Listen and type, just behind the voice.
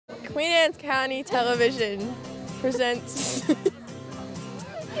Queen Anne's County Television presents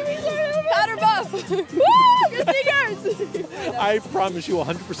Powderpuff. Woo! Good singers! I promise you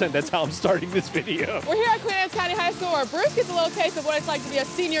 100% that's how I'm starting this video. We're here at Queen Anne's County High School where Bruce gets a little taste of what it's like to be a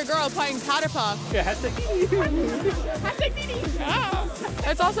senior girl playing Powderpuff. Yeah, hashtag Yeah.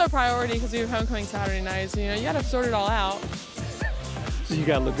 It's also a priority because we have homecoming Saturday nights. You know, you gotta sort it all out. So you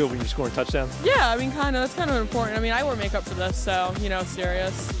gotta look good when you're scoring touchdowns? Yeah, I mean, kind of. That's kind of important. I mean, I wear makeup for this, so, you know,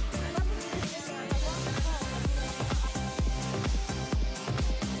 serious.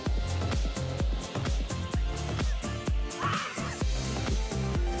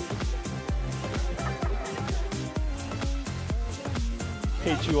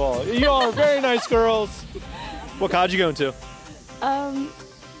 Hate you all. You all are very nice girls. What college you going to?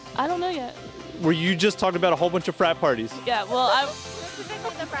 I don't know yet. Were you just talking about a whole bunch of frat parties? Yeah, well, I'm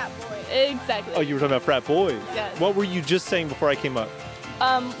Specifically the frat boys. exactly. Oh, you were talking about frat boys? Yes. What were you just saying before I came up?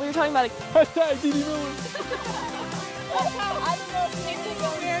 We were talking about Hashtag DD Miller. I don't know if you can go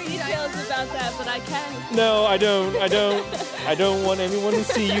very details about that, but I can. No, I don't. I don't want anyone to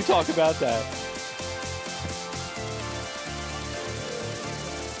see you talk about that.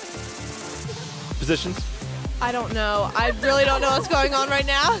 Positions? I don't know. I really don't know what's going on right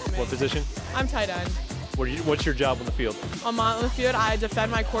now. What position? I'm tight end. What's your job on the field? On the field, I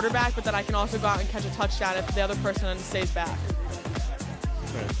defend my quarterback, but then I can also go out and catch a touchdown if the other person stays back.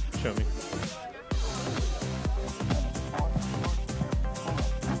 All right, show me.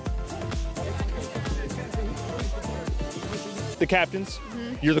 The captains?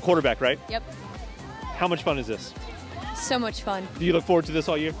 You're the quarterback, right? Yep. How much fun is this? So much fun. Do you look forward to this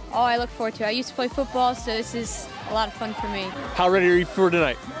all year? Oh, I look forward to it. I used to play football, so this is a lot of fun for me. How ready are you for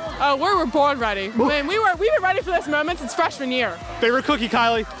tonight? Oh, we're born ready. I mean, we've been ready for this moment since freshman year. Favorite cookie,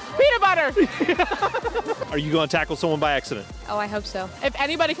 Kylie? Peanut butter. Are you going to tackle someone by accident? Oh, I hope so. If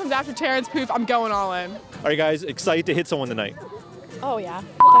anybody comes after Terrence Poof, I'm going all in. Are you guys excited to hit someone tonight? Oh yeah,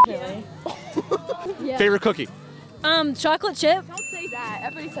 definitely. Favorite cookie? Chocolate chip. Don't say that.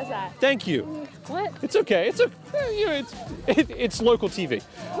 Everybody says that. Thank you. What? It's okay. It's local TV.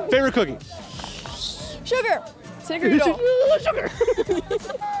 Favorite cookie? Sugar. Snickerdoodle. Sugar.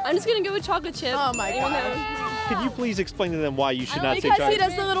 I'm just gonna go with chocolate chip. Oh my god. Can you please explain to them why you should not say Because chocolate? he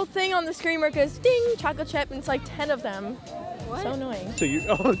does the little thing on the screen where it goes ding, chocolate chip, and it's like 10 of them. What? So annoying. So you.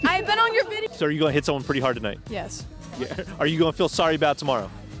 I've been on your video. So are you going to hit someone pretty hard tonight? Yes. Yeah. Are you going to feel sorry about tomorrow?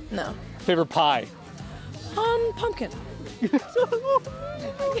 No. Favorite pie? Pumpkin. All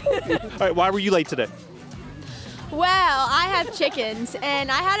right. Why were you late today? Well, I have chickens,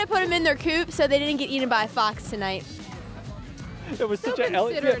 and I had to put them in their coop so they didn't get eaten by a fox tonight. It was such a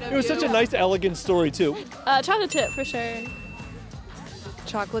considerate of it was you. such a nice, elegant story too. Chocolate chip for sure.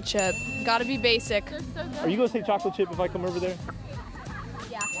 Chocolate chip. Gotta be basic. Are you going to say chocolate chip if I come over there?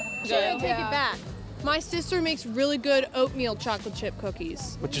 Take it back. My sister makes really good oatmeal chocolate chip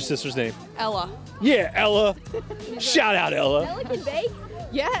cookies. What's your sister's name? Ella. Yeah, Ella. Shout out, Ella. Ella can bake.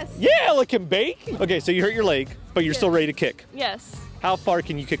 Yes. Yeah, Ella can bake. Okay, so you hurt your leg, but you're still ready to kick. Yes. How far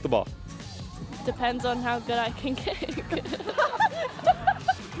can you kick the ball? Depends on how good I can kick.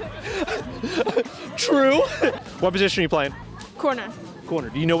 True. What position are you playing? Corner. Corner.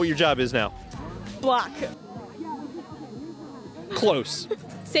 Do you know what your job is now? Block. Close.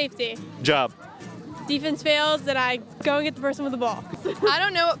 Safety. Job. Defense fails, then I go and get the person with the ball. I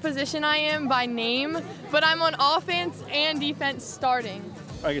don't know what position I am by name, but I'm on offense and defense starting.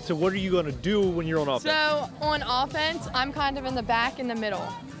 All right, so what are you going to do when you're on offense? So on offense, I'm kind of in the back in the middle.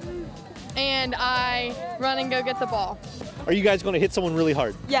 And I run and go get the ball. Are you guys going to hit someone really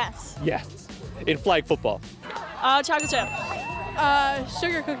hard? Yes. Yes. In flag football. Chocolate chip.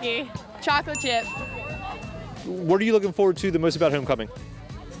 Sugar cookie. Chocolate chip. What are you looking forward to the most about homecoming?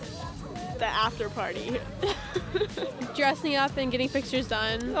 The after party. Dressing up and getting pictures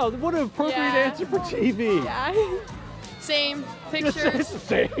done. Oh, what an appropriate Yeah. answer for TV. Yeah. Same. Pictures.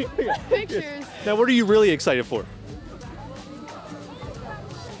 Same. Pictures. Now, what are you really excited for?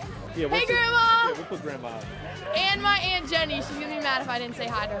 Yeah, Hey, Grandma! Yeah, we'll put Grandma out. And my Aunt Jenny. She's gonna be mad if I didn't say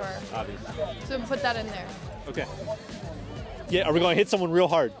hi to her. Obviously. So put that in there. Okay. Yeah, are we going to hit someone real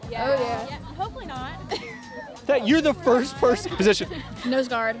hard? Yeah. Oh yeah. Hopefully not. You're the first person. Position. Nose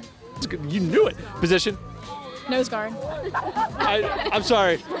guard. You knew it. Position. Nose guard. I'm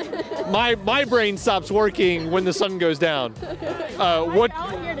sorry. My brain stops working when the sun goes down. What?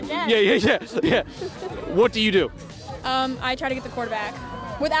 Yeah. What do you do? I try to get the quarterback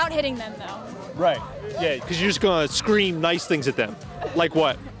without hitting them though. Right. Yeah, because you're just gonna scream nice things at them. Like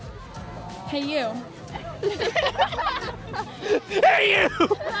what? Hey you. Hey you!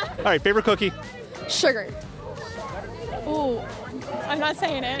 All right. Favorite cookie? Sugar. Ooh, I'm not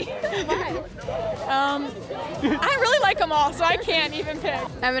saying it. I really like them all, so I can't even pick.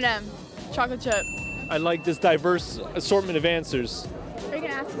 M&M. Chocolate chip. I like this diverse assortment of answers. Are you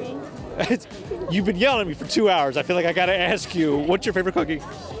gonna ask me? You've been yelling at me for 2 hours. I feel like I gotta ask you, what's your favorite cookie?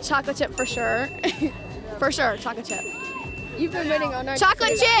 Chocolate chip for sure. For sure, chocolate chip. You've been waiting all night.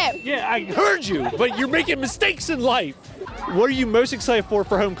 Chocolate chip! Yeah, I heard you, but you're making mistakes in life. What are you most excited for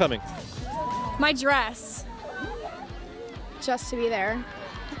homecoming? My dress. Just to be there.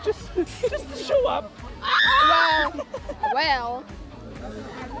 Just show up. Well.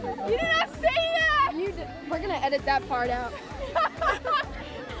 You did not say that! We're gonna edit that part out.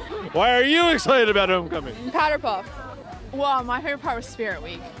 Why are you excited about homecoming? Powderpuff. Well, my favorite part was Spirit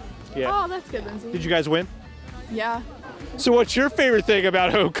Week. Yeah. Oh, that's good, Lindsay. Did you guys win? Yeah. So what's your favorite thing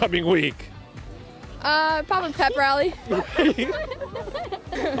about homecoming week? Probably pep rally.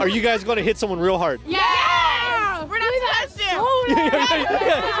 Are you guys going to hit someone real hard? Yeah! We're not supposed to!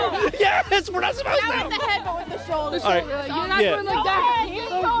 Yes, we're not supposed to. Not with the head, but with the shoulder. All right. You're not Yeah. going like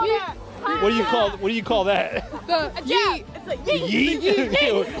that. What do you call that? Yeet. It's like yeet.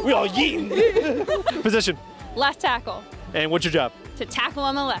 Yeet. We all yeeting. Position. Left tackle. And what's your job? To tackle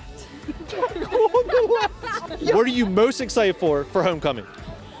on the left. What are you most excited for homecoming?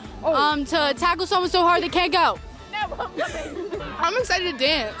 To tackle someone so hard they can't go. I'm excited to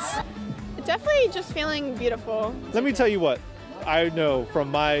dance. Definitely just feeling beautiful. Let me tell you what I know from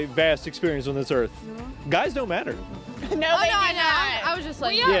my vast experience on this earth. Guys don't matter. No, they do not. I was just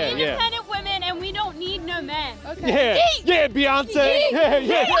like, We are Yeah, yeah. independent women and we don't need no men. Yeah, yeah, Beyonce.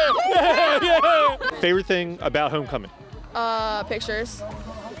 Yeah. Favorite thing about homecoming? pictures.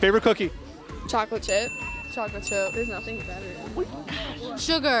 Favorite cookie? Chocolate chip. Chocolate chip. There's nothing better.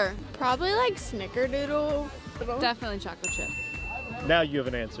 Sugar. Probably like snickerdoodle. Definitely chocolate chip. Now you have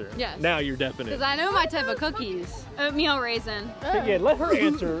an answer. Yes. Now you're definite. Because I know my type of cookies. Oatmeal raisin. Yeah, let her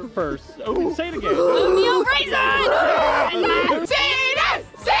answer first. Oh, say it again. Oatmeal raisin!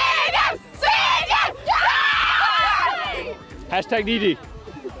 Hashtag DD.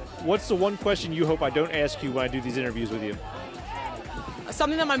 What's the one question you hope I don't ask you when I do these interviews with you?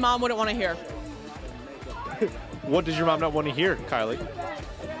 Something that my mom wouldn't want to hear. What does your mom not want to hear, Kylie?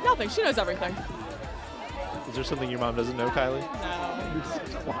 Nothing. She knows everything. Is there something your mom doesn't know, Kylie? No. You're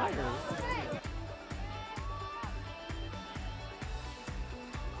such a liar.